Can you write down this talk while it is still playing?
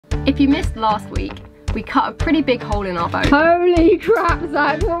If you missed last week, we cut a pretty big hole in our boat. Holy crap,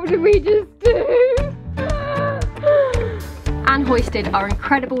 Zach, what did we just do? And hoisted our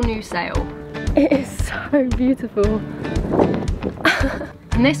incredible new sail. It is so beautiful.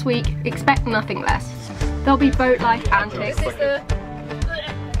 And this week, expect nothing less. There'll be boat-like antics. This is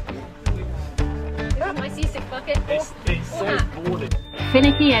my seasick bucket. It's so boring.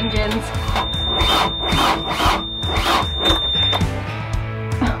 Finicky engines.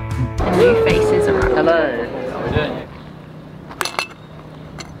 And new faces around. Hello. How are we doing?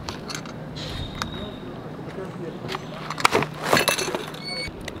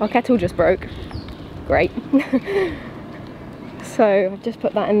 Our kettle just broke. Great. So I've just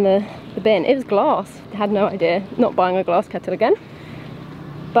put that in the bin. It was glass. Had no idea. Not buying a glass kettle again.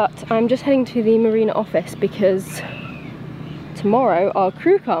 But I'm just heading to the marina office because tomorrow our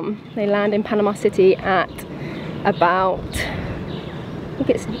crew come. They land in Panama City at about, I think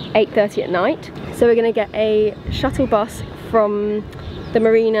it's 8:30 at night. So we're going to get a shuttle bus from the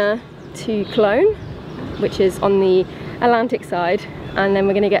marina to Cologne, which is on the Atlantic side, and then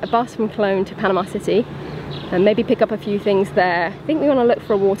we're going to get a bus from Cologne to Panama City and maybe pick up a few things there. I think we want to look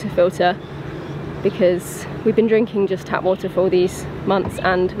for a water filter because we've been drinking just tap water for all these months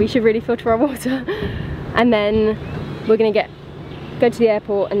and we should really filter our water. And then we're going to go to the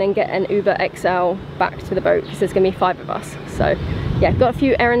airport and then get an Uber XL back to the boat because there's going to be 5 of us. So yeah, got a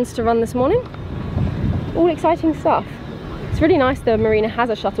few errands to run this morning. All exciting stuff. It's really nice the marina has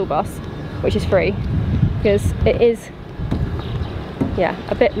a shuttle bus, which is free, because it is, yeah,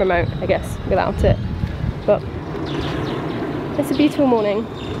 a bit remote, I guess, without it. But it's a beautiful morning.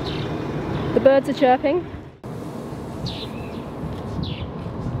 The birds are chirping.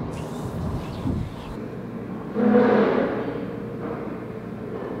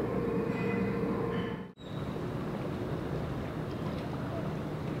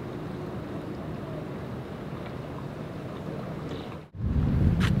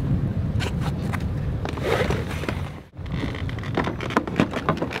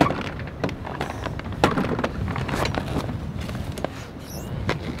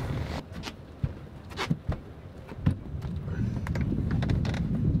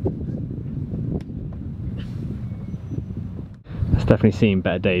 Definitely seen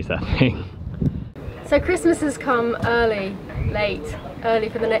better days, that thing. So Christmas has come early, late, early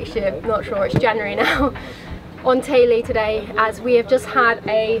for the next year, not sure, it's January now, on Tay-Lee today, as we have just had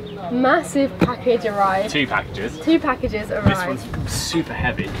a massive package arrive. 2 packages. 2 packages arrive. This one's super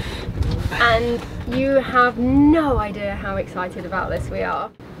heavy. And you have no idea how excited about this we are.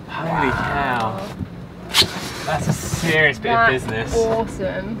 Holy cow. That's a serious bit of business.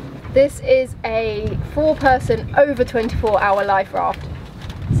 Awesome. This is a 4-person over 24-hour life raft.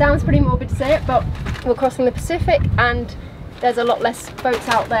 Sounds pretty morbid to say it, but we're crossing the Pacific and there's a lot less boats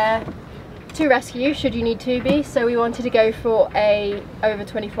out there to rescue should you need to be, so we wanted to go for a over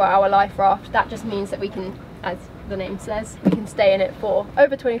 24-hour life raft. That just means that we can, as the name says, we can stay in it for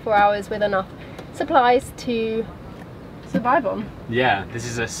over 24 hours with enough supplies to survive on. Yeah, this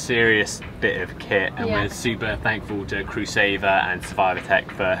is a serious bit of kit, and we're super thankful to Crew Saver and Survivor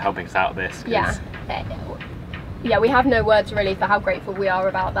Tech for helping us out with this. Yeah, we have no words really for how grateful we are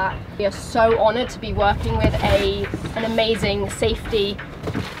about that. We are so honoured to be working with an amazing safety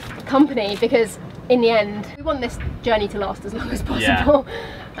company, because in the end we want this journey to last as long as possible.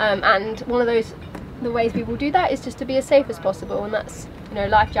 And one of the ways we will do that is just to be as safe as possible, and that's, you know,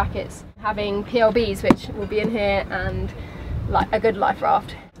 life jackets, having PLBs, which will be in here, and like a good life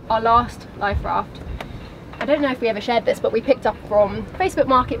raft. Our last life raft, I don't know if we ever shared this, but we picked up from Facebook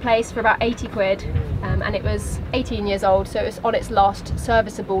Marketplace for about 80 quid, and it was 18 years old, so it was on its last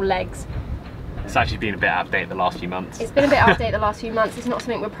serviceable legs. It's actually been a bit out of date the last few months. It's been a bit out of date the last few months. It's not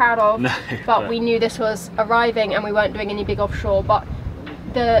something we're proud of, no, but we knew this was arriving and we weren't doing any big offshore. But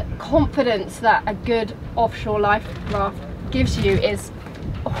the confidence that a good offshore life raft gives you is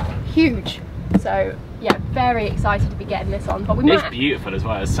huge. So yeah, very excited to be getting this on. But we It's beautiful as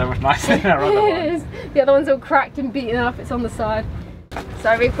well. It's so much nicer than our other ones. The other one's all cracked and beaten up. It's on the side.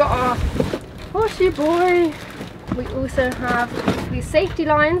 So we've got our horseshoe buoy. We also have these safety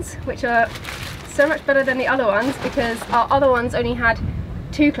lines, which are so much better than the other ones because our other ones only had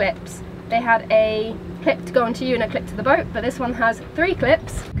 2 clips. They had a clip to go onto you and a clip to the boat, but this one has 3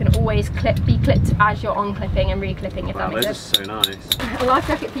 clips. You can always be clipped as you're unclipping and reclipping, if that makes sense. Those are so nice. A life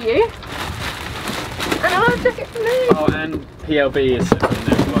jacket for you. And a life jacket for me. Oh, and PLB is in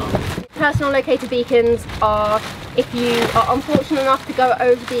there as well. Personal locator beacons are if you are unfortunate enough to go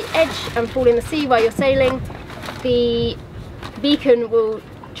over the edge and fall in the sea while you're sailing, the beacon will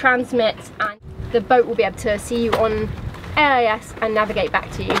transmit and the boat will be able to see you on AIS and navigate back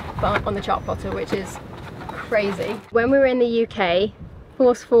to you on the chart plotter, which is crazy. When we were in the UK,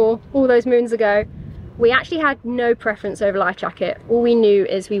 Force 4, all those moons ago, we actually had no preference over life jacket. All we knew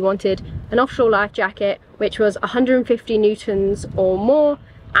is we wanted an offshore life jacket which was 150 newtons or more,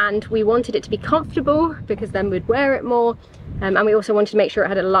 and we wanted it to be comfortable because then we'd wear it more, and we also wanted to make sure it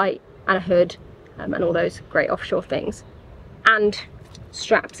had a light and a hood and all those great offshore things. And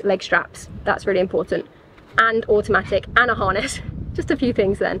straps, leg straps, that's really important, and automatic, and a harness. Just a few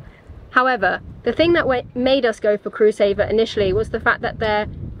things then. However, the thing that made us go for Crusaver initially was the fact that they're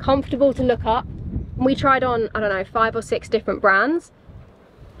comfortable to look up. We tried on, I don't know, 5 or 6 different brands,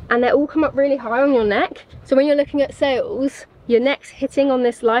 and they all come up really high on your neck. So when you're looking at sails, your neck's hitting on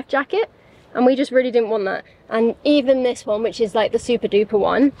this life jacket, and we just really didn't want that. And even this one, which is like the super duper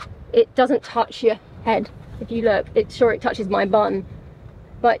one, it doesn't touch your head. If you look, it touches my bun,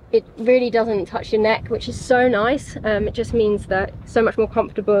 but it really doesn't touch your neck, which is so nice. It just means that it's so much more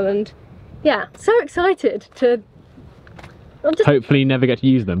comfortable, and yeah, so excited to hopefully never get to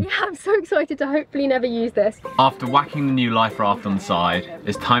use them. Yeah, I'm so excited to hopefully never use this. After whacking the new life raft on the side,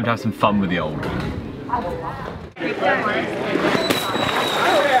 it's time to have some fun with the old one. Right,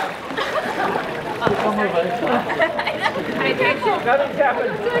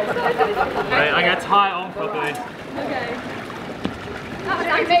 I'm gonna tie it on properly. Okay.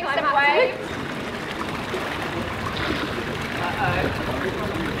 That makes some way.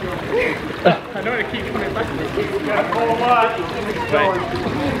 I don't want to keep coming back. Should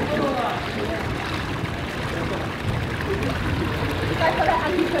I put it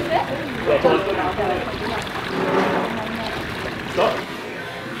and you put it? Stop.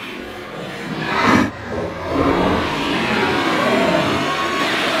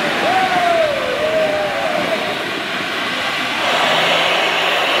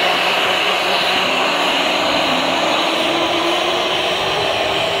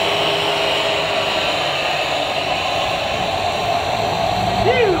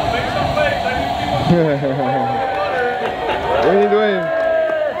 What are you doing?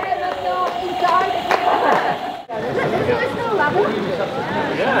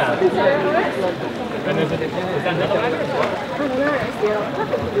 Yeah. And is that another ladder as well?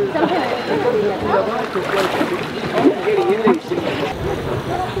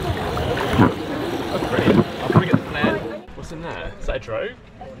 That's brilliant. I'll probably get the flare. What's in there? Is that a drove?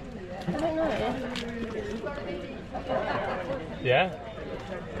 I don't know. Yeah?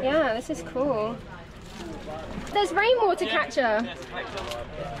 Yeah, this is cool. There's rainwater catcher.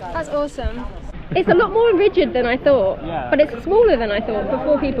 That's awesome. It's a lot more rigid than I thought, but it's smaller than I thought for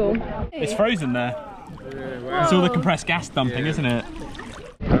 4 people. It's frozen there. It's all the compressed gas dumping, isn't it?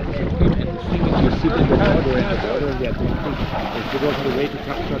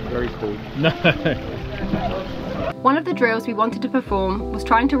 No. One of the drills we wanted to perform was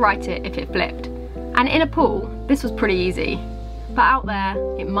trying to right it if it flipped. And in a pool, this was pretty easy. But out there,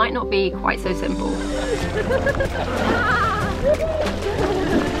 it might not be quite so simple.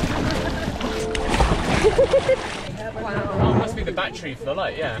 Wow. Oh, it must be the battery for the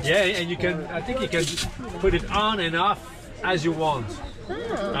light, yeah. Yeah, and you can, I think you can put it on and off as you want.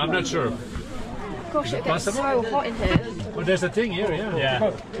 Oh. I'm not sure. Gosh, it gets so hot in here. But there's a thing here, yeah.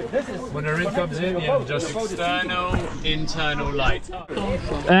 Yeah. When the rain comes in, you just... External, internal light.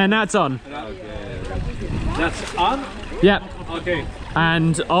 And that's on. That's on? Yep. Okay.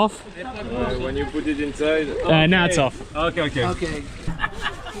 And off. When you put it inside. Now it's off. Okay, okay. Okay. A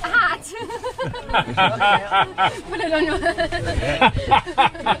hat! Put it on your head.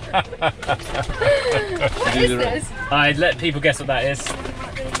 What is this? I'd let people guess what that is.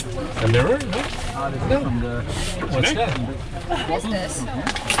 A mirror? No? What's that? What is this?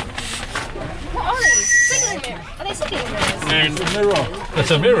 What are these? Signaling mirrors? Are they signaling mirrors? And a mirror.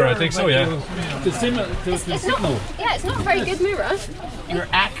 It's a mirror, I think so, yeah. It's not, yeah, it's not a very good mirror. Your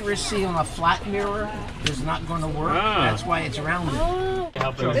accuracy on a flat mirror is not going to work. Ah. That's why it's rounded. Oh.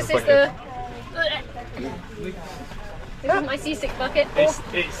 This is the... This is my seasick bucket. It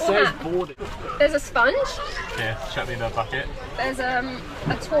says boarded. There's a sponge. Yeah, chuck me in the bucket. There's a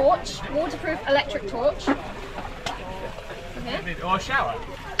torch, waterproof electric torch. Okay. Or a shower.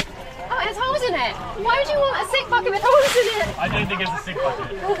 Oh, it has holes in it. Why would you want a sick bucket with holes in it? I don't think it's a sick bucket.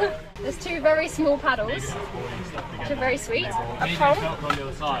 There's 2 very small paddles, which are very sweet. A pole. On the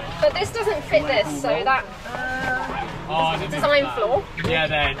other side. But this doesn't fit this, so that design floor. Yeah,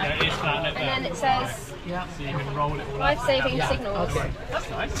 there it is that. And then it says So you can roll it all up. life-saving signals. Okay. That's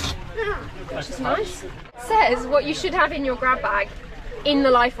nice. Which is nice. It says what you should have in your grab bag in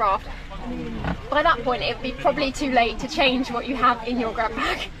the life raft. By that point, it would be probably too late to change what you have in your grab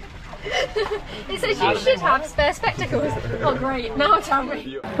bag. It says you should have spare spectacles. Oh great, now tell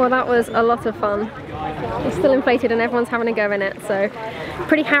me. Well, that was a lot of fun. It's still inflated and everyone's having a go in it, so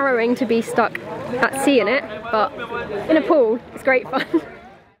pretty harrowing to be stuck at sea in it, but in a pool, it's great fun.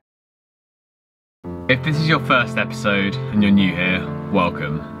 If this is your first episode and you're new here,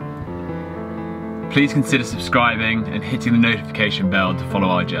 welcome. Please consider subscribing and hitting the notification bell to follow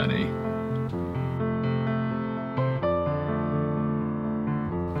our journey.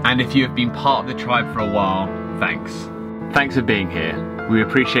 And if you have been part of the tribe for a while, thanks. Thanks for being here. We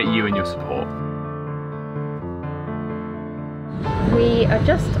appreciate you and your support. We are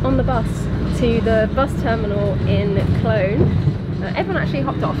just on the bus to the bus terminal in Cologne. Everyone actually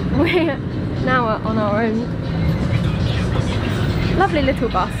hopped off. We're now on our own lovely little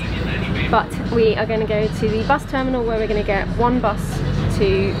bus, but we are going to go to the bus terminal where we're going to get one bus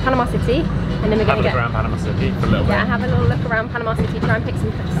to Panama City, and then we're going to Have a look around Panama City for a little bit. Yeah, have a little look around Panama City, try and pick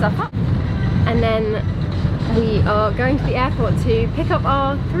some stuff up, and then we are going to the airport to pick up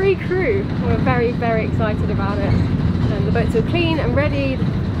our 3 crew. We're very, very excited about it. The boat's all clean and ready, the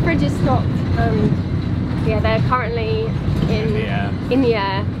fridge is stocked. Yeah, they're currently in the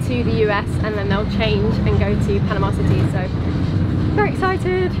air to the US, and then they'll change and go to Panama City, so very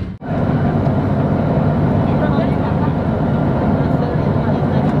excited.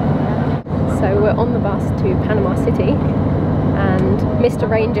 So we're on the bus to Panama City, and Mr.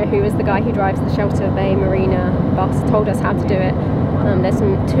 Ranger, who is the guy who drives the Shelter Bay Marina bus, told us how to do it. There's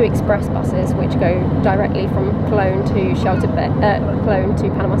 2 express buses which go directly from Cologne to Cologne to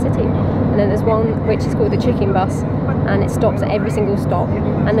Panama City, and then there's one which is called the chicken bus, and it stops at every single stop.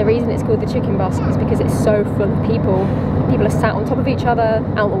 And the reason it's called the chicken bus is because it's so full of people. People are sat on top of each other,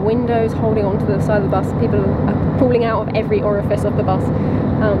 out the windows, holding onto the side of the bus. People are falling out of every orifice of the bus.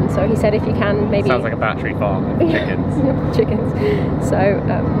 So he said if you can maybe... Sounds like a battery farm of chickens. Chickens. So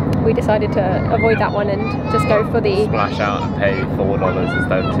we decided to avoid that one and just go for the... Splash out and pay $4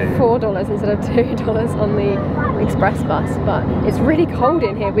 instead of $2. $4 instead of $2 on the express bus. But it's really cold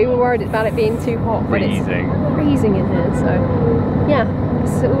in here. We were worried about it being too hot, but it's freezing in here. So yeah,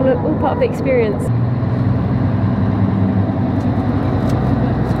 it's all part of the experience.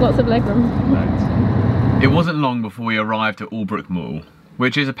 Lots of legroom. It wasn't long before we arrived at Albrook Mall,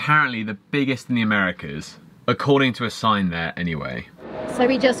 which is apparently the biggest in the Americas, according to a sign there anyway. So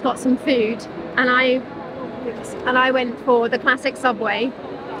we just got some food, and I went for the classic Subway,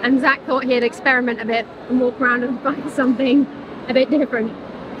 and Zach thought he'd experiment a bit and walk around and find something a bit different.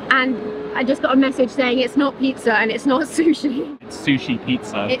 And I just got a message saying it's not pizza and it's not sushi. It's sushi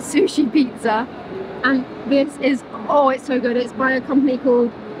pizza. It's sushi pizza, and this is, oh, it's so good. It's by a company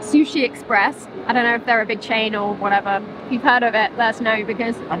called Sushi Express. I don't know if they're a big chain or whatever. If you've heard of it, let us know,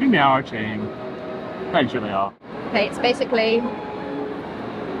 because I think they are a chain. I'm sure they are. okay, it's basically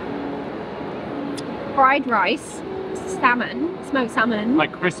fried rice, salmon, smoked salmon,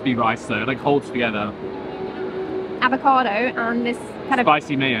 Like crispy rice though, like holds together. avocado, and this kind of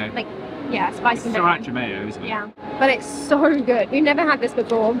Spicy mayo. like, yeah, spicy mayo. Sriracha mayo, isn't it? Yeah, but it's so good. We've never had this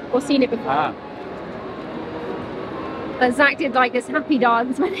before or seen it before. Ah. But Zach did like this happy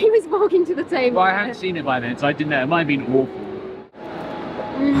dance when he was walking to the table. Well, I hadn't seen it by then, so I didn't know. It might have been awful.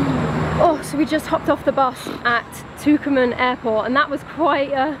 Oh, so we just hopped off the bus at Tucumán Airport, and that was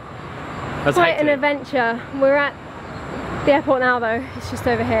quite an adventure. We're at the airport now though, it's just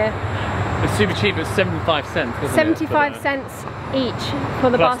over here. It's super cheap, it's 75 cents, wasn't 75 it? cents each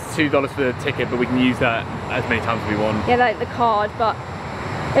for the Plus bus. $2 for the ticket, but we can use that as many times as we want. Yeah, like the card, but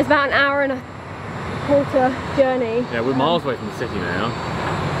it's about an hour and a quarter journey. Yeah, we're miles away from the city now.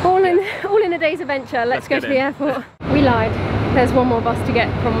 All in a day's adventure. Let's go to the airport. We lied. There's one more bus to get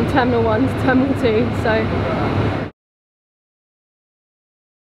from Terminal 1 to Terminal 2, so...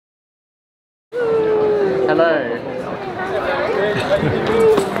 Hello.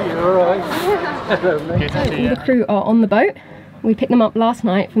 All the crew are on the boat. We picked them up last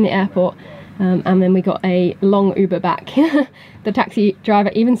night from the airport, and then we got a long Uber back. The taxi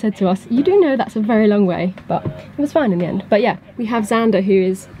driver even said to us, you do know that's a very long way, but it was fine in the end. But yeah, we have Xander, who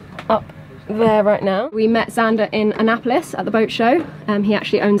is up there right now. We met Xander in Annapolis at the boat show. He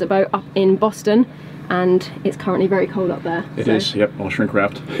actually owns a boat up in Boston, and it's currently very cold up there. It is, yep, all shrink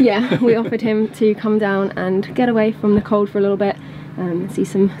wrapped. Yeah, we offered him to come down and get away from the cold for a little bit, see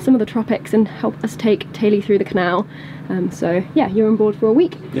some of the tropics and help us take Tay-Lee through the canal. So yeah, you're on board for a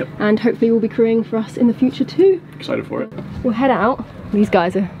week. Yep. And hopefully we'll be crewing for us in the future too. Excited for it. We'll head out. These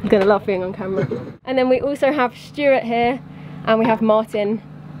guys are gonna love being on camera. And then we also have Stuart here, and we have Martin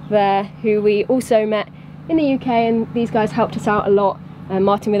there, who we also met in the UK, and these guys helped us out a lot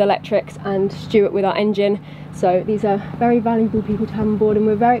Martin with electrics and Stuart with our engine. So these are very valuable people to have on board, and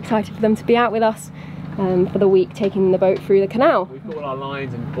we're very excited for them to be out with us for the week, taking the boat through the canal. We've got all our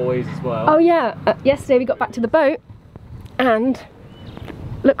lines and buoys as well. Oh yeah, yesterday we got back to the boat and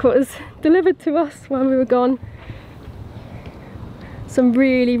look what was delivered to us while we were gone. Some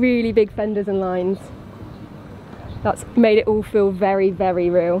really, really big fenders and lines. That's made it all feel very, very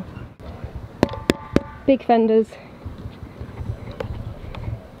real. Big fenders.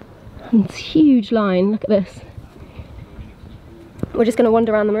 And it's huge line, look at this. We're just going to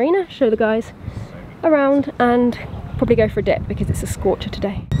wander around the marina, show the guys around, and probably go for a dip because it's a scorcher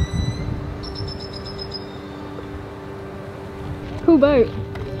today. Cool boat.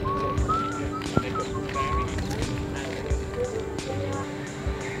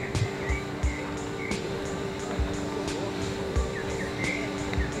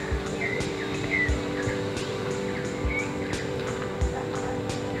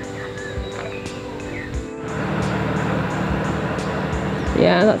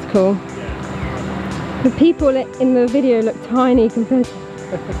 Yeah, that's cool. The people in the video look tiny compared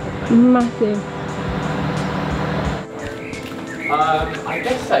to massive. I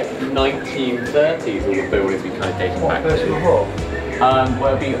guess like 1930s all the buildings we kind of dating back to.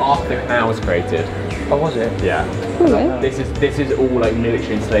 Well, it'd be after the canal was created. Oh, was it? Yeah. Cool. This is all like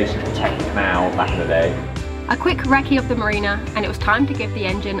military installation to protect the canal back in the day. A quick recce of the marina, and it was time to give the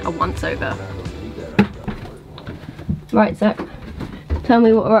engine a once over. Right, Zach, tell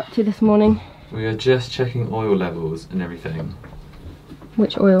me what we're up to this morning. We are just checking oil levels and everything.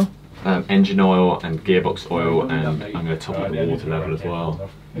 Which oil? Engine oil and gearbox oil, and I'm going to top up the water level as well.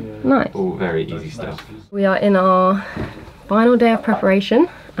 Nice. All very easy stuff. We are in our final day of preparation,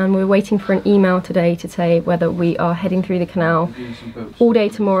 and we're waiting for an email today to say whether we are heading through the canal all day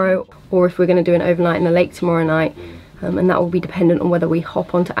tomorrow or if we're going to do an overnight in the lake tomorrow night, and that will be dependent on whether we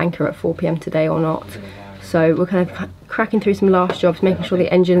hop onto anchor at 4 PM today or not. So we're kind of cracking through some last jobs, making sure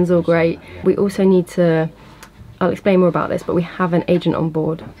the engine's all great. We also need to, I'll explain more about this, but we have an agent on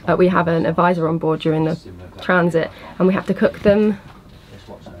board. We have an advisor on board during the transit, and we have to cook them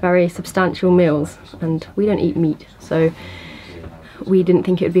very substantial meals, and we don't eat meat, so we didn't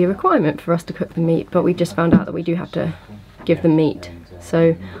think it would be a requirement for us to cook the meat, but we just found out that we do have to give them meat.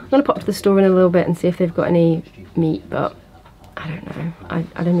 So I'm going to pop to the store in a little bit and see if they've got any meat, but I don't know.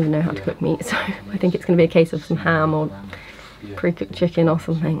 I don't even know how to cook meat, so I think it's going to be a case of some ham or pre-cooked chicken or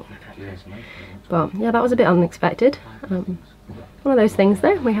something. But yeah, that was a bit unexpected. One of those things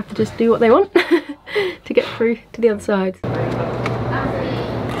though, we have to just do what they want to get through to the other side.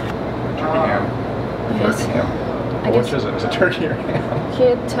 Yes. Which is it? Is it turkey or ham?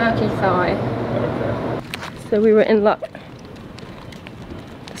 Cured turkey thigh. Okay. So we were in luck.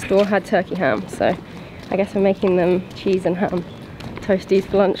 The store had turkey ham, so I guess we're making them cheese and ham toasties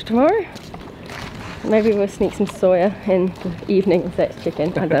for lunch tomorrow. Maybe we'll sneak some soya in the evening and say it's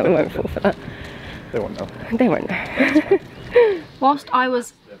chicken. I don't, we won't fall for that. They won't know. They won't know. Whilst I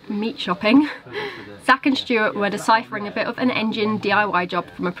was meat shopping, Zach and Stuart were deciphering a bit of an engine DIY job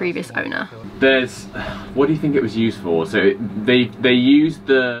from a previous owner. There's, what do you think it was used for? So they used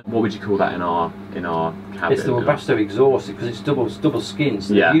the, what would you call that in our cabin? It's the Webasto exhaust because it's double skinned,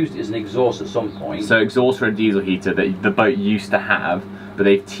 so Yeah. they used it as an exhaust at some point. So exhaust for a diesel heater that the boat used to have, but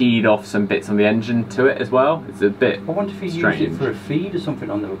they've teed off some bits on the engine to it as well. It's a bit I wonder if he strange. used it for a feed or something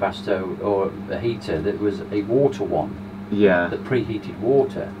on the Webasto, or a heater that was a water one. Yeah. That preheated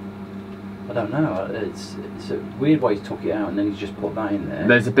water. I don't know. It's a weird way he took it out and then he's just put that in there.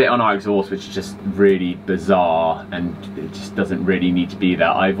 There's a bit on our exhaust which is just really bizarre and it just doesn't really need to be there.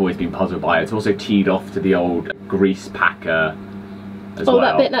 I've always been puzzled by it. It's also teed off to the old grease packer as well. Oh,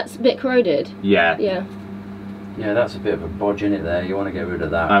 that bit that's a bit corroded? Yeah. Yeah. Yeah, that's a bit of a bodge in it there. You want to get rid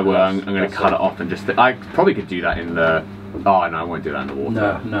of that. I will. I'm going to cut it off and just... I probably could do that in the... Oh, no, I won't do that in the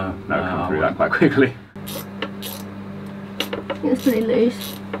water. No, come through that quite quickly. It's pretty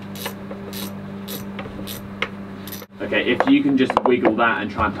loose. Okay, if you can just wiggle that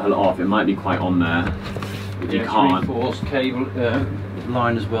and try and pull it off, it might be quite on there. If you can't... Reinforced cable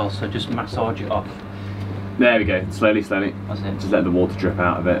line as well, so just massage it off. There we go. Slowly, slowly. That's it. Just let the water drip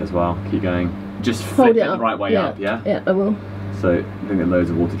out of it as well. Keep going. Just flip it the right way up, yeah? Yeah, I will. So I think there's loads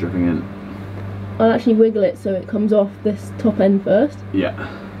of water dripping in. I'll actually wiggle it so it comes off this top end first. Yeah.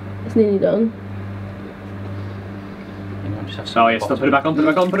 It's nearly done. Oh yeah, stop, put it back on, put it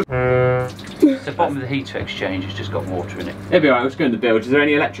back on, put it The bottom of the heater exchange has just got water in it. It'll be alright, we'll just go in the bilge. Is there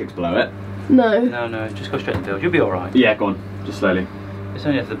any electrics below it? No. No, just go straight in the bilge. You'll be alright. Yeah, go on. Just slowly. It's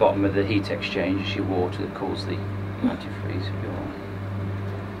only at the bottom of the heat exchange, it's your water that cools the antifreeze. You'll be alright.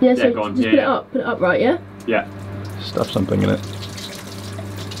 Yeah, so go on. just put it up right, yeah? Yeah. Stuff something in it.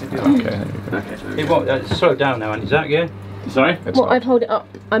 Okay. Hey, what? Slow it down now, Andy. Zach, yeah? Sorry? Well, I've held it up.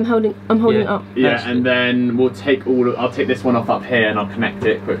 I'm holding it up. Yeah, and then we'll take I'll take this one off up here and I'll connect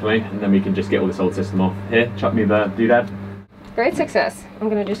it quickly, and then we can just get all this old system off. Here, chuck me the doodad. Great success. I'm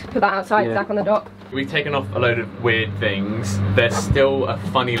gonna just put that outside, Yeah. Zach on the dock. We've taken off a load of weird things. There's still a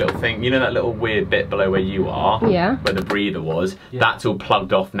funny little thing. You know that little weird bit below where you are? Yeah. Where the breather was? Yeah. That's all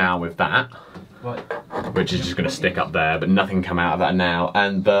plugged off now with that. Right. Which is just going to stick up there, but nothing come out of that now.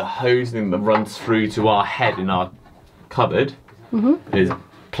 And the hosing that runs through to our head in our cupboard is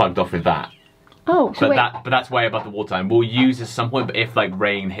plugged off with that. Oh, so but that's way above the water line. We'll use at some point, but if like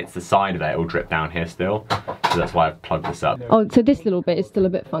rain hits the side of it, it will drip down here still. So that's why I've plugged this up. Oh, so this little bit is still a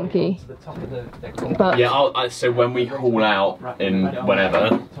bit funky. But yeah, so when we haul out in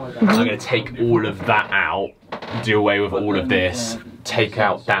whenever, I'm going to take all of that out, do away with all of this, take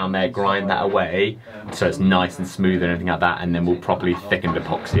out down there, grind that away, so it's nice and smooth and everything like that, and then we'll properly thicken and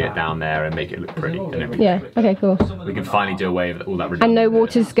epoxy it down there and make it look pretty and everything. yeah, okay, cool. We can finally do away with all that redundant. And no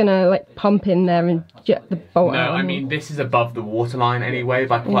water's gonna like pump in there and jet the bolt out. No, I mean this is above the waterline anyway,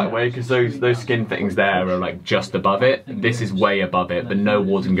 by quite a way, because those skin fittings there are like just above it. This is way above it, but no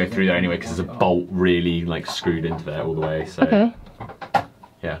water can go through there anyway because there's a bolt really like screwed into there all the way. So okay.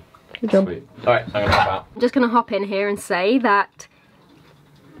 Yeah. Good job. Sweet. All right, I'm gonna hop out. I'm just gonna hop in here and say that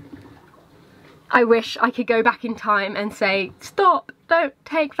I wish I could go back in time and say, stop, don't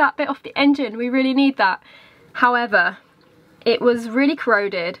take that bit off the engine, we really need that. However, it was really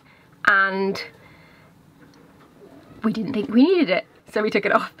corroded and we didn't think we needed it, so we took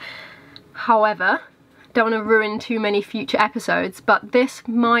it off. However, don't want to ruin too many future episodes, but this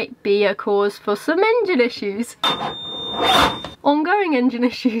might be a cause for some engine issues. Ongoing engine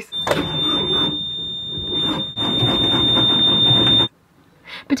issues.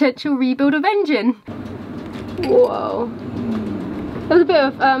 Potential rebuild of engine. Whoa. There was a bit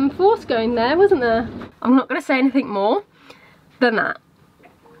of force going there, wasn't there? I'm not going to say anything more than that.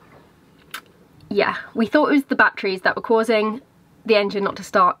 Yeah, we thought it was the batteries that were causing the engine not to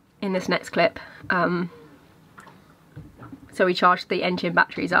start in this next clip. So we charged the engine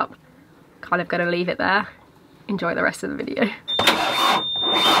batteries up. Kind of going to leave it there. Enjoy the rest of the video.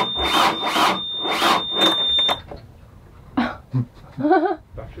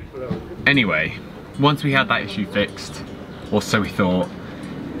 Anyway, once we had that issue fixed, or so we thought,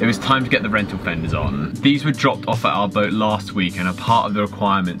 it was time to get the rental fenders on. These were dropped off at our boat last week and are part of the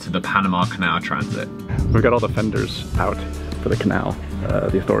requirements of the Panama Canal Transit. We've got all the fenders out for the canal.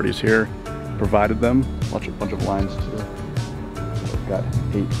 The authorities here provided them. Bunch of lines too. We've got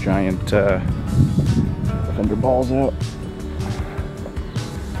 8 giant fender balls out.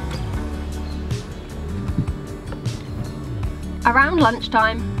 Around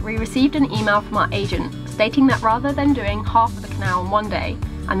lunchtime, we received an email from our agent stating that rather than doing half of the canal on one day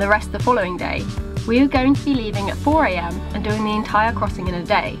and the rest the following day, we were going to be leaving at 4 AM and doing the entire crossing in a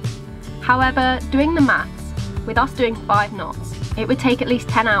day. However, doing the maths, with us doing 5 knots, it would take at least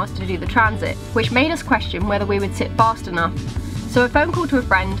 10 hours to do the transit, which made us question whether we would sit fast enough. So a phone call to a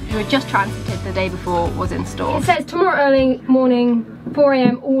friend who had just transited the day before was in store. It says tomorrow early morning, 4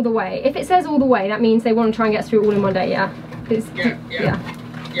 AM all the way. If it says all the way, that means they want to try and get us through all in one day, yeah? Yeah,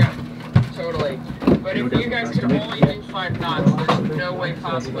 totally. But if you guys can only do 5 knots, there's no way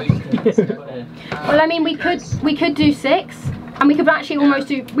possibly you can do 7. Well, I mean, we could do 6, and we could actually almost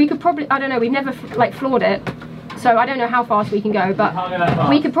do. We could probably, I don't know. We've never like floored it, so I don't know how fast we can go. But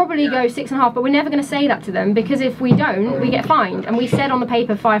we could probably go 6.5. But we're never going to say that to them because if we don't, we get fined. And we said on the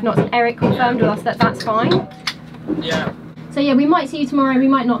paper 5 knots, and Eric confirmed with us that that's fine. Yeah. So yeah, we might see you tomorrow. We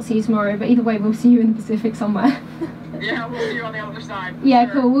might not see you tomorrow, but either way, we'll see you in the Pacific somewhere. Yeah, we'll see you on the other side. Yeah,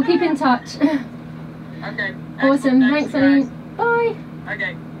 sure. cool. We'll keep in touch. Okay. Awesome. Thanks, Annie. Bye.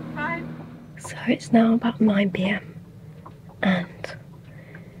 Okay. Bye. So it's now about 9 PM and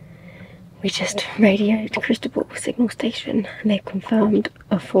we just radioed Cristobal signal station and they've confirmed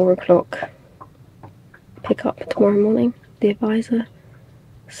a 4 o'clock pickup tomorrow morning, the advisor.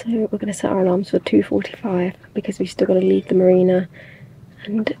 So we're going to set our alarms for 2:45 because we've still got to leave the marina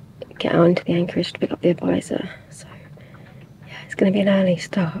and get out into the anchorage to pick up the advisor. So yeah, it's going to be an early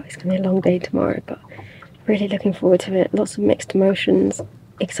start. It's going to be a long day tomorrow, but really looking forward to it. Lots of mixed emotions,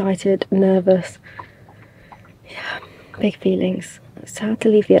 excited, nervous, yeah, big feelings. Sad to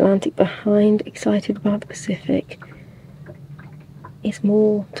leave the Atlantic behind, excited about the Pacific. It's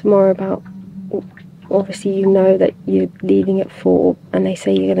more tomorrow about, obviously you know that you're leaving at 4 and they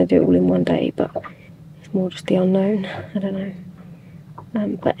say you're going to do it all in one day, but it's more just the unknown. I don't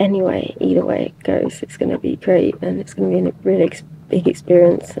know. But anyway, either way it goes, it's going to be great and it's going to be a really big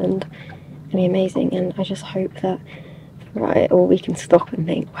experience and be amazing. And I just hope that Right, or we can stop and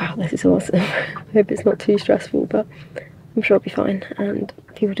think, wow, this is awesome. I hope it's not too stressful, but I'm sure it'll be fine. And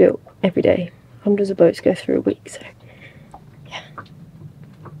people do it every day. Hundreds of boats go through a week, so yeah.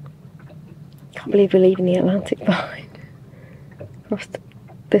 Can't believe we're leaving the Atlantic behind. Crossed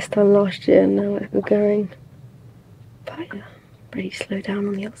this time last year and now we're going. But yeah, ready to slow down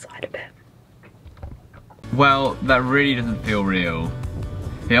on the other side a bit. Well, that really doesn't feel real.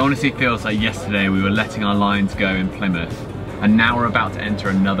 It honestly feels like yesterday we were letting our lines go in Plymouth and now we're about to enter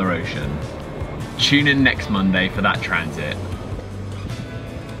another ocean. Tune in next Monday for that transit.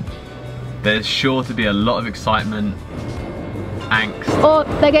 There's sure to be a lot of excitement, angst, Oh,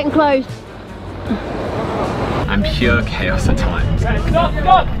 they're getting close. and pure chaos at times. Stop!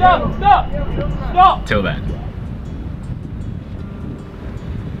 Stop! Stop! Stop! Stop! Till then.